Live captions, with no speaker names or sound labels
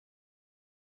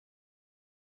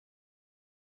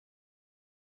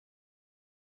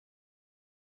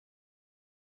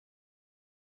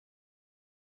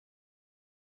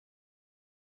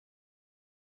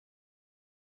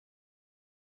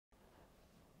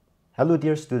Hello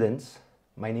dear students,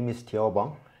 my name is Tiao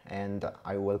Bang and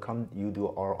I welcome you to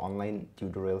our online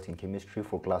tutorials in chemistry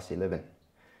for class 11.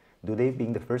 Today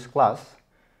being the first class,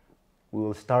 we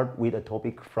will start with a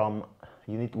topic from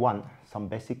Unit 1, some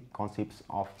basic concepts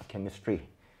of chemistry.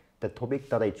 The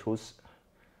topic that I chose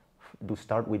to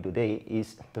start with today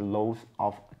is the laws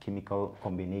of chemical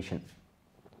combination.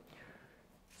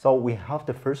 So we have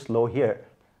the first law here,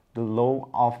 the law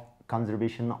of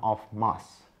conservation of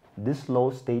mass. This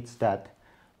law states that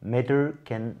matter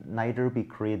can neither be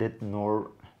created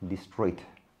nor destroyed.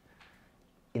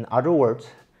 In other words,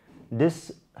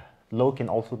 this law can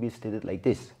also be stated like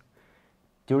this.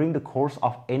 During the course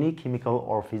of any chemical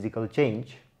or physical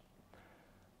change,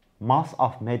 mass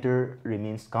of matter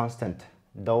remains constant,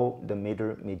 though the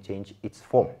matter may change its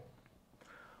form.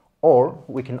 Or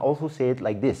we can also say it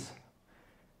like this.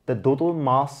 The total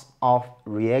mass of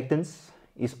reactants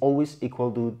is always equal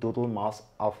to total mass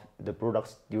of the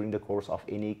products during the course of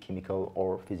any chemical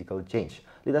or physical change.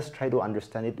 Let us try to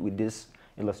understand it with this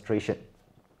illustration.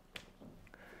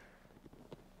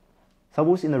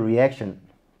 Suppose in a reaction,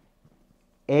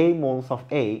 A moles of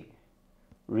A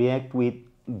react with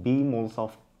B moles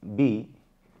of B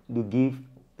to give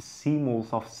C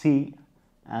moles of C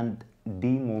and D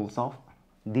moles of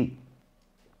D.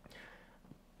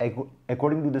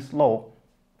 According to this law,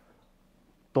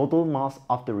 total mass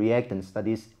of the reactants, that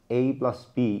is A plus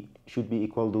B, should be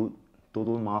equal to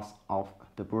total mass of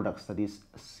the products, that is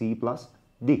C plus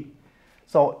D.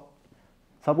 So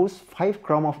suppose 5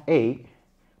 gram of A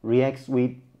reacts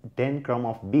with 10 gram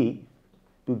of B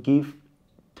to give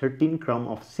 13 gram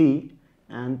of C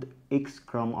and X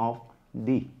gram of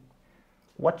D.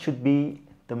 What should be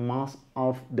the mass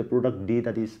of the product D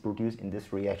that is produced in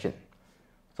this reaction?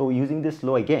 So using this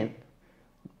law again,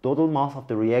 total mass of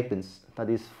the reactants, that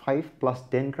is 5 plus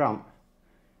 10 gram,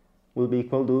 will be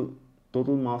equal to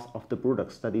total mass of the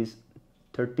products, that is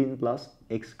 13 plus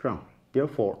X gram.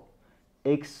 Therefore,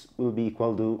 X will be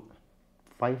equal to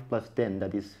 5 plus 10,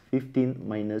 that is 15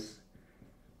 minus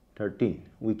 13.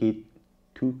 We get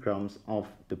 2 grams of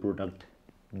the product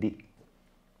D.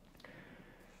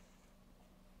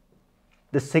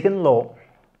 The second law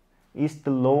is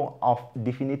the law of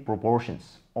definite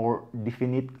proportions or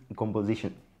definite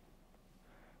composition.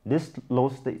 This law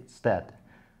states that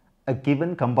a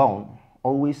given compound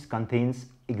always contains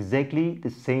exactly the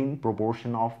same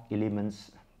proportion of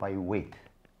elements by weight.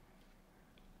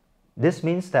 This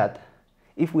means that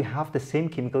if we have the same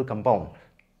chemical compound,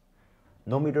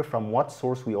 no matter from what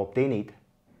source we obtain it,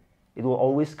 it will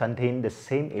always contain the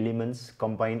same elements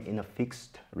combined in a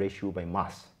fixed ratio by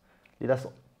mass. Let us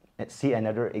see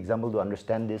another example to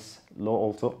understand this law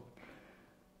also.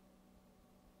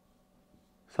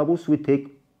 Suppose we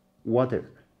take water.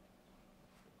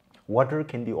 Water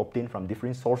can be obtained from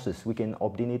different sources. We can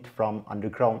obtain it from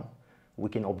underground. We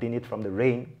can obtain it from the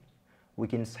rain. We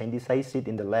can synthesize it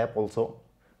in the lab also.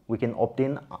 We can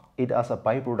obtain it as a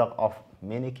byproduct of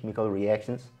many chemical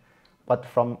reactions. But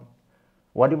from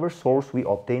whatever source we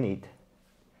obtain it,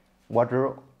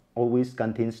 water always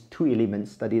contains two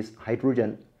elements, that is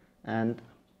hydrogen and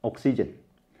oxygen.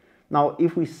 Now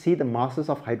if we see the masses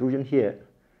of hydrogen here,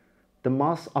 the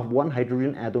mass of one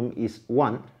hydrogen atom is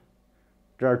 1.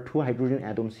 There are 2 hydrogen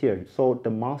atoms here, so the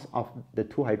mass of the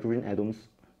 2 hydrogen atoms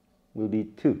will be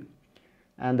 2,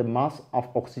 and the mass of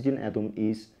oxygen atom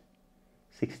is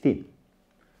 16.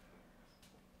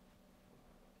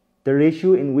 The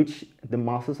ratio in which the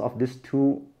masses of these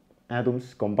 2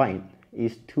 atoms combine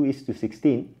is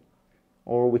 2:16,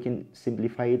 or we can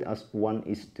simplify it as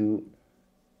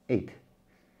 1:8.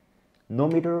 No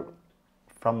matter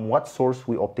from what source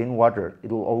we obtain water,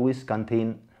 it will always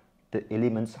contain the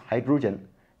elements hydrogen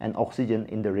and oxygen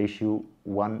in the ratio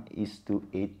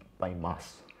 1:8 by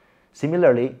mass.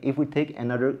 Similarly, if we take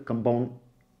another compound,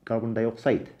 carbon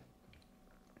dioxide,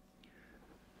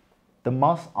 the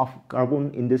mass of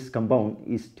carbon in this compound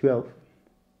is 12.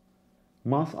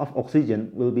 Mass of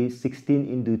oxygen will be 16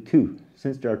 into 2.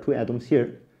 Since there are 2 atoms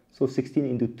here, so 16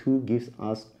 into 2 gives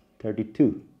us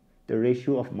 32. The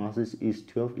ratio of masses is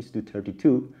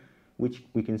 12:32, which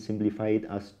we can simplify it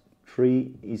as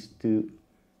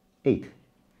 3:8.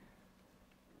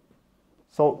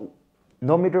 So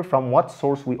no matter from what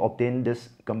source we obtain this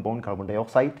compound carbon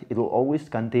dioxide, it will always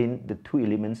contain the 2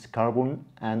 elements carbon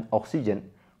and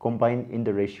oxygen combined in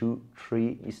the ratio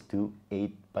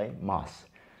 3:8 by mass.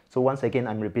 So once again,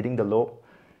 I'm repeating the law.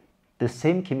 The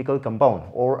same chemical compound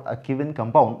or a given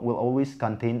compound will always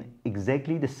contain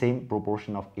exactly the same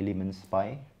proportion of elements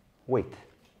by weight.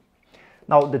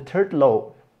 Now the third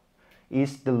law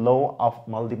is the law of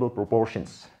multiple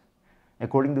proportions.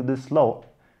 According to this law,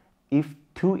 if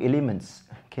two elements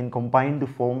can combine to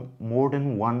form more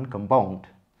than one compound,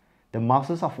 the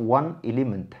masses of one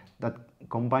element that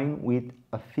combine with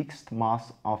a fixed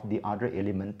mass of the other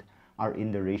element are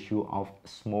in the ratio of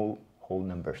small whole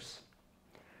numbers.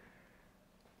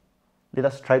 Let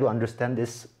us try to understand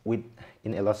this with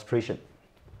an illustration.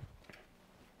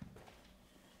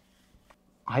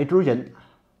 Hydrogen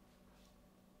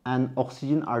and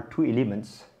oxygen are two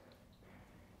elements.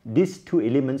 These two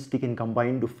elements, they can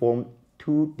combine to form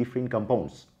two different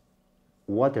compounds: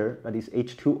 water, that is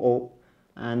H2O,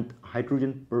 and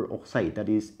hydrogen peroxide, that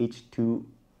is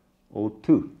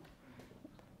H2O2.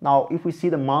 Now, if we see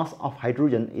the mass of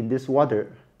hydrogen in this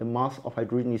water, the mass of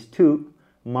hydrogen is 2,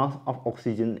 mass of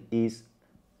oxygen is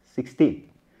 16.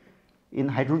 In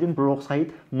hydrogen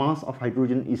peroxide, mass of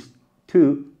hydrogen is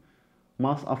 2,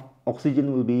 mass of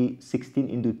oxygen will be 16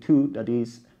 into 2, that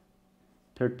is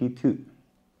 32.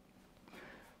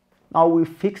 Now we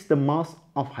fix the mass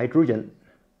of hydrogen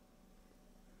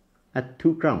at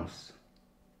 2 grams.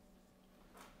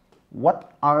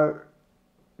 What are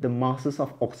the masses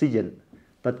of oxygen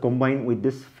that combine with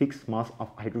this fixed mass of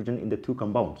hydrogen in the two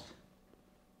compounds?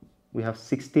 We have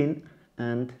 16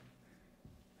 and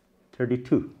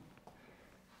 32.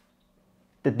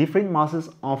 The different masses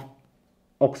of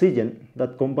oxygen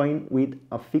that combine with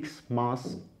a fixed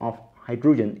mass of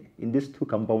hydrogen in these two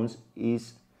compounds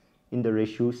is in the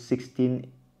ratio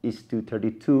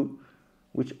 16:32,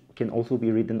 which can also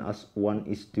be written as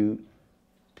 1:2.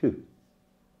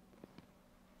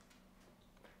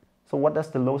 So what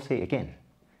does the law say again?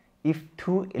 If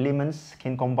two elements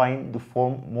can combine to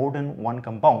form more than one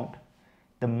compound,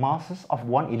 the masses of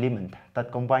one element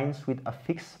that combines with a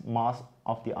fixed mass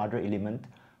of the other element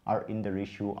are in the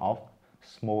ratio of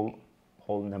small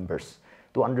whole numbers.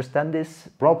 To understand this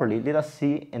properly, let us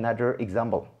see another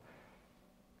example.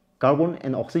 Carbon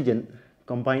and oxygen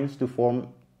combines to form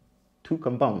two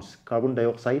compounds, carbon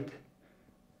dioxide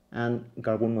and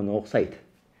carbon monoxide.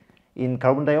 In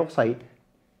carbon dioxide,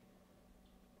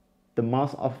 the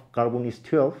mass of carbon is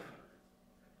 12,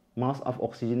 mass of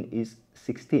oxygen is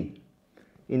 16.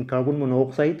 In carbon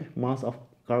monoxide, mass of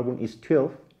carbon is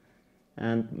 12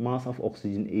 and mass of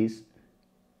oxygen is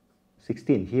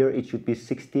 16. Here it should be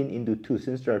 16 into 2.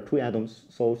 Since there are two atoms,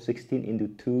 so 16 into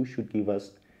 2 should give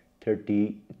us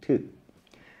 32.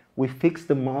 We fix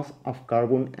the mass of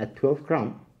carbon at 12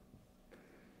 grams.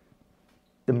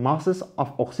 The masses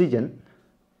of oxygen,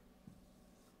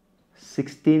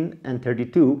 16 and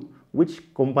 32,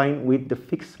 which combine with the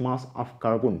fixed mass of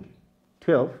carbon,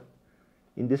 12,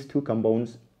 in these two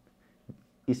compounds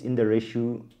is in the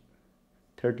ratio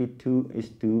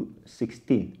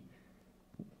 32:16,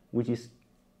 which is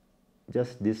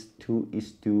just this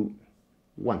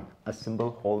 2:1, a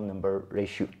simple whole number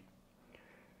ratio.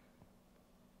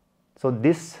 So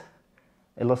this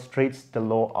illustrates the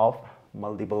law of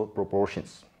multiple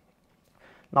proportions.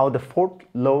 Now the fourth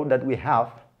law that we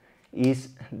have is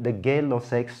the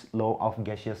Gay-Lussac's law of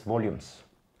gaseous volumes.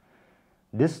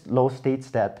 This law states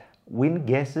that when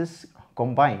gases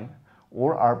combine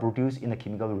or are produced in a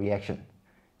chemical reaction,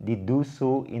 they do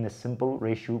so in a simple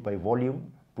ratio by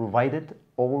volume, provided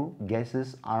all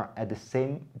gases are at the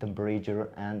same temperature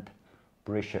and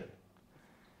pressure.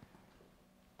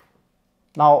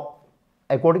 Now,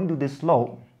 according to this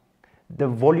law, the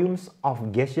volumes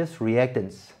of gaseous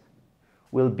reactants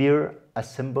will bear a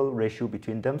simple ratio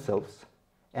between themselves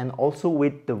and also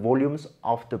with the volumes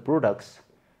of the products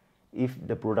if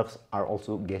the products are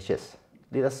also gaseous.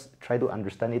 Let us try to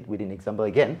understand it with an example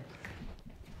again.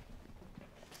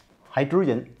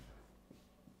 Hydrogen,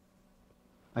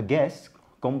 a gas,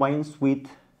 combines with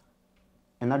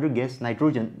another gas,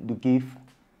 nitrogen, to give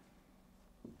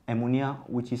ammonia,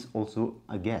 which is also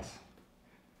a gas.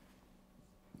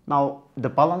 Now, the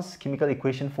balanced chemical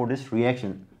equation for this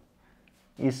reaction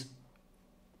is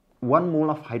 1 mole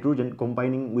of hydrogen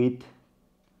combining with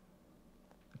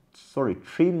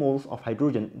 3 moles of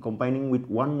hydrogen combining with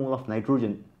 1 mole of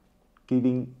nitrogen,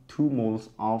 giving 2 moles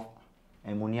of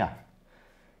ammonia.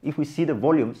 If we see the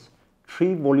volumes,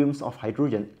 3 volumes of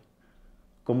hydrogen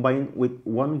combined with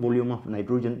 1 volume of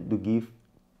nitrogen to give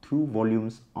 2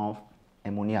 volumes of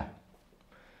ammonia.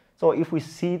 So if we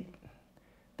see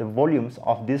the volumes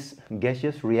of these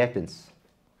gaseous reactants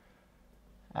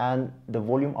and the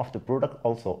volume of the product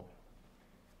also,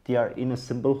 they are in a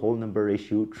simple whole number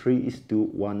ratio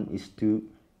 3:1:2.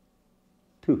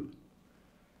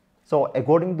 So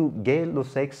according to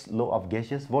Gay-Lussac's law of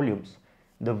gaseous volumes,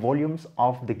 the volumes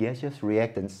of the gaseous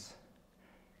reactants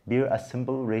bear a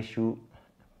simple ratio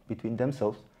between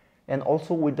themselves and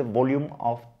also with the volume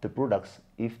of the products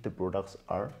if the products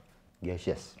are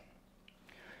gaseous.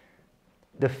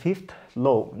 The fifth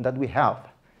law that we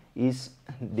have is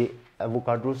the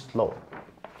Avogadros Law.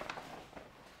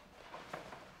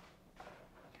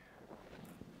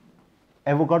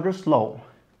 Avogadros Law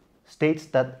states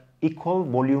that equal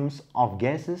volumes of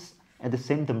gases at the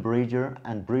same temperature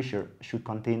and pressure should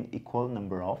contain equal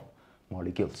number of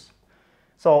molecules.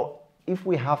 So if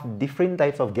we have different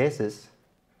types of gases,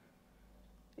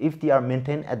 if they are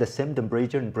maintained at the same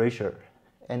temperature and pressure,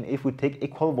 and if we take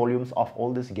equal volumes of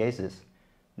all these gases,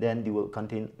 then they will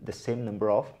contain the same number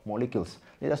of molecules.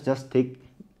 Let us just take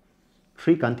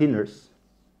 3 containers.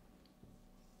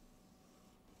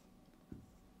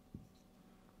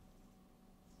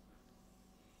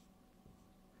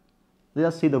 Let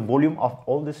us see the volume of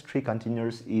all these 3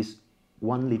 containers is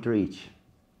 1 liter each.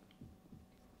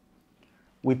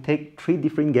 We take 3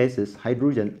 different gases,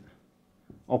 hydrogen,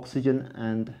 oxygen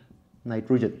and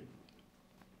nitrogen.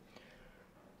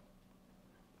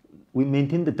 We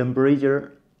maintain the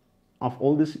temperature of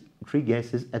all these 3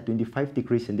 gases at 25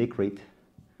 degrees centigrade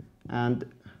and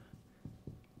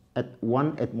at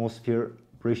 1 atmosphere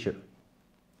pressure.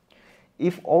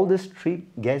 If all these 3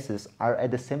 gases are at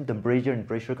the same temperature and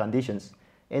pressure conditions,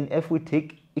 and if we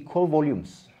take equal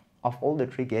volumes of all the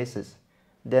 3 gases,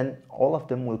 then all of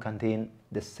them will contain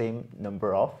the same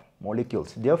number of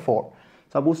molecules. Therefore,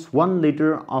 suppose 1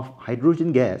 liter of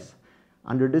hydrogen gas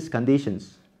under these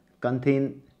conditions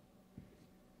contain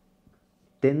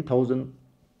 10,000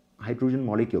 hydrogen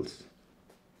molecules.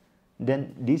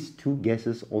 Then these 2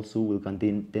 gases also will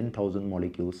contain 10,000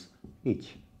 molecules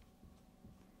each.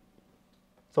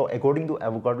 So according to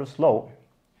Avogadros law,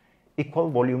 equal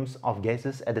volumes of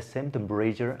gases at the same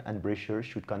temperature and pressure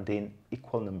should contain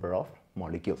equal number of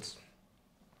molecules.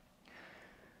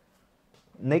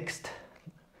 Next,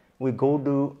 we go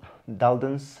to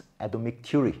Dalton's atomic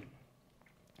theory.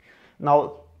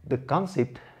 Now, the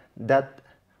concept that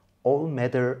all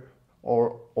matter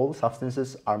or all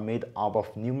substances are made up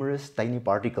of numerous tiny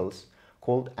particles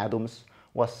called atoms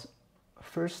was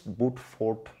first put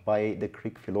forth by the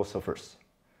Greek philosophers,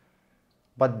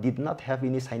 but did not have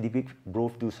any scientific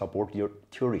proof to support your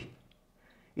theory.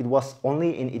 It was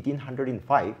only in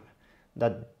 1805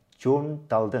 that John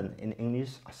Dalton, an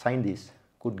English scientist,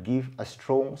 could give a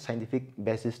strong scientific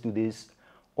basis to this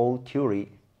old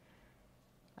theory,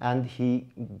 and he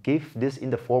gave this in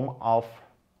the form of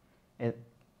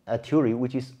a theory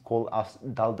which is called as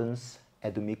Dalton's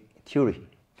atomic theory.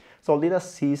 So let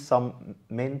us see some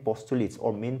main postulates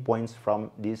or main points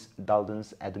from this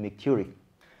Dalton's atomic theory.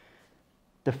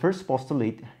 The first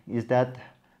postulate is that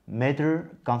matter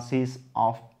consists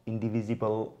of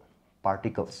indivisible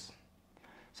particles.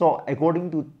 So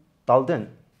according to Dalton,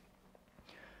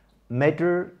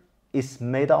 matter is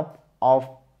made up of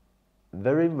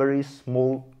very, very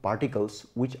small particles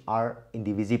which are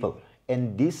indivisible,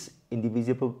 and these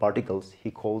indivisible particles he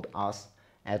called as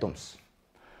atoms.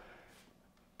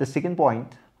 The second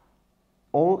point,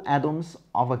 all atoms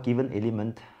of a given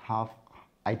element have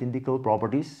identical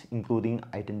properties, including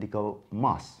identical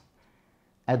mass.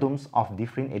 Atoms of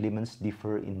different elements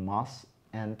differ in mass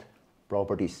and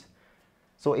properties.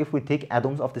 So if we take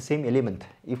atoms of the same element,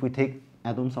 if we take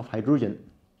atoms of hydrogen,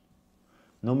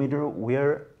 no matter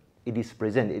where it is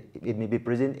present, it may be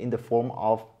present in the form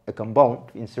of a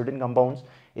compound. In certain compounds,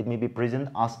 it may be present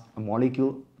as a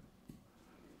molecule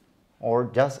or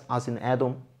just as an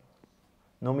atom.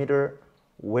 No matter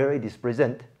where it is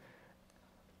present,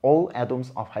 all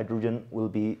atoms of hydrogen will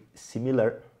be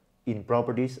similar in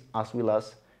properties as well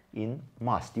as in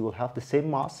mass. They will have the same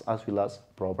mass as well as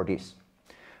properties.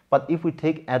 But if we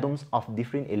take atoms of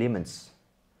different elements,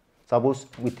 suppose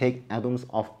we take atoms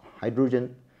of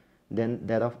hydrogen, then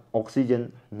that of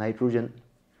oxygen, nitrogen,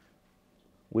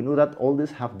 we know that all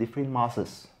these have different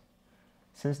masses.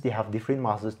 Since they have different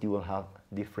masses, they will have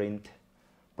different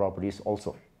properties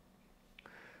also.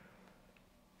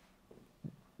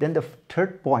 Then the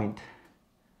third point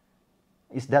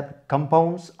is that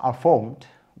compounds are formed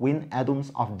when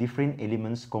atoms of different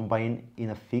elements combine in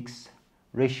a fixed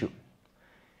ratio.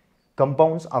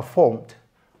 Compounds are formed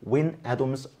when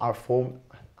atoms are formed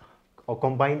or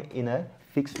combined in a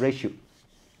fixed ratio.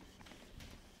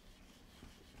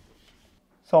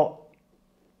 So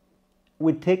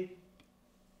we take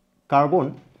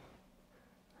carbon,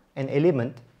 an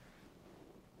element,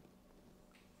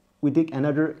 we take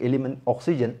another element,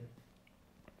 oxygen.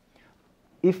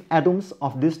 If atoms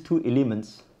of these 2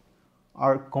 elements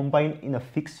are combined in a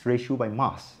fixed ratio by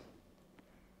mass,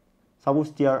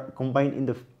 suppose they are combined in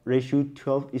the ratio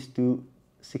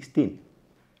 12:16,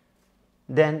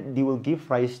 then they will give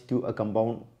rise to a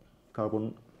compound,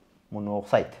 carbon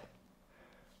monoxide.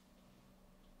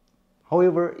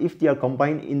 However, if they are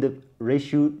combined in the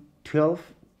ratio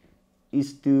 12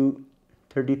 is to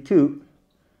 32,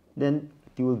 then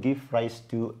it will give rise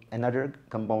to another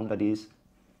compound, that is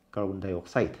carbon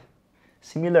dioxide.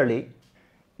 Similarly,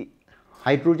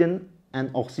 hydrogen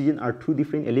and oxygen are two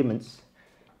different elements.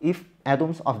 If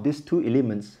atoms of these two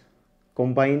elements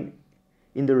combine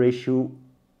in the ratio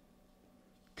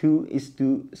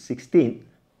 2:16,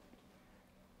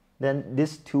 then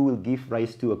this 2 will give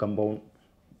rise to a compound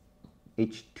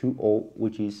H2O,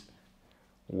 which is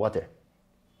water.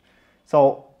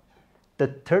 So the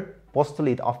third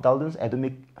postulate of Dalton's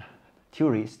atomic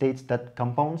theory states that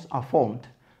compounds are formed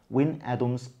when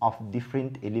atoms of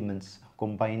different elements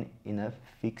combine in a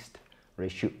fixed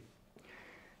ratio.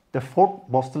 The fourth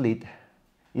postulate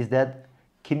is that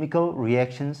chemical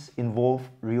reactions involve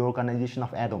reorganization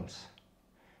of atoms.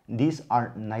 These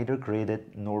are neither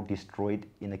created nor destroyed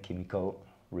in a chemical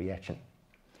reaction.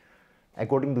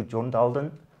 According to John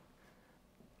Dalton,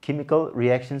 chemical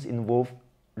reactions involve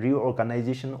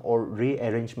reorganization or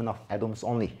rearrangement of atoms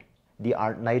only. They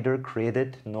are neither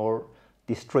created nor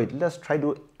destroyed. Let's try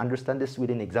to understand this with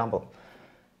an example.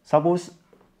 Suppose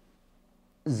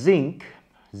zinc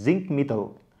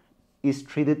metal is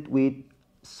treated with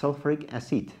sulfuric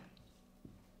acid.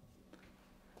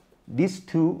 These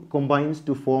two combines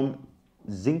to form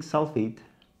zinc sulfate,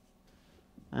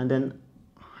 and then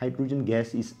hydrogen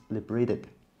gas is liberated.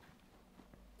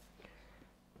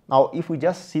 Now if we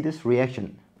just see this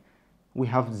reaction, we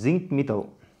have zinc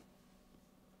metal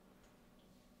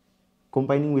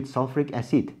combining with sulfuric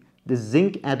acid. The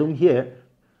zinc atom here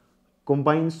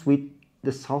combines with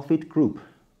the sulfate group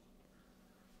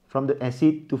from the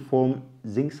acid to form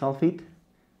zinc sulfate,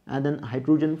 and then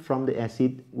hydrogen from the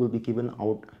acid will be given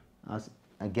out as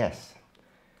a gas.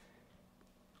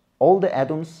 All the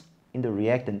atoms in the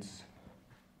reactants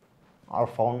are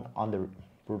found on the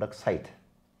product side.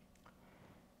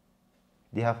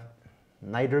 They have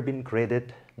neither been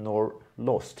created nor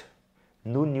lost.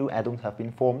 No new atoms have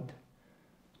been formed,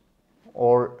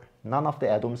 or none of the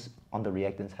atoms on the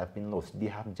reactants have been lost. They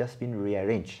have just been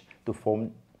rearranged to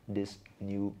form these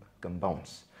new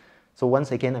compounds. So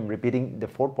once again, I'm repeating the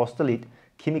fourth postulate.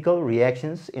 Chemical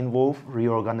reactions involve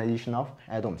reorganization of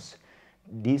atoms.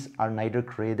 These are neither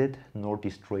created nor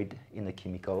destroyed in a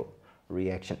chemical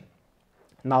reaction.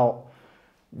 Now,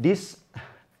 this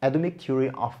atomic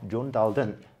theory of John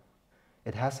Dalton,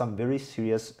 it has some very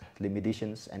serious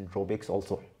limitations and drawbacks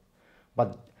also.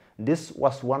 But this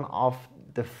was one of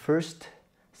the first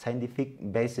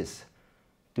scientific basis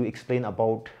to explain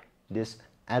about these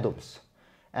atoms.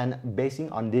 And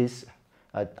basing on this,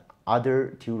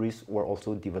 other theories were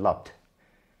also developed.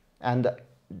 And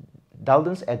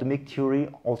Dalton's atomic theory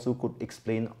also could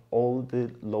explain all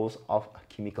the laws of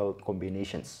chemical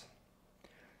combinations.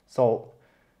 So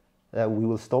we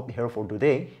will stop here for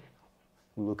today.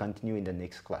 We will continue in the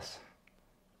next class.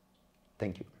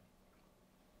 Thank you.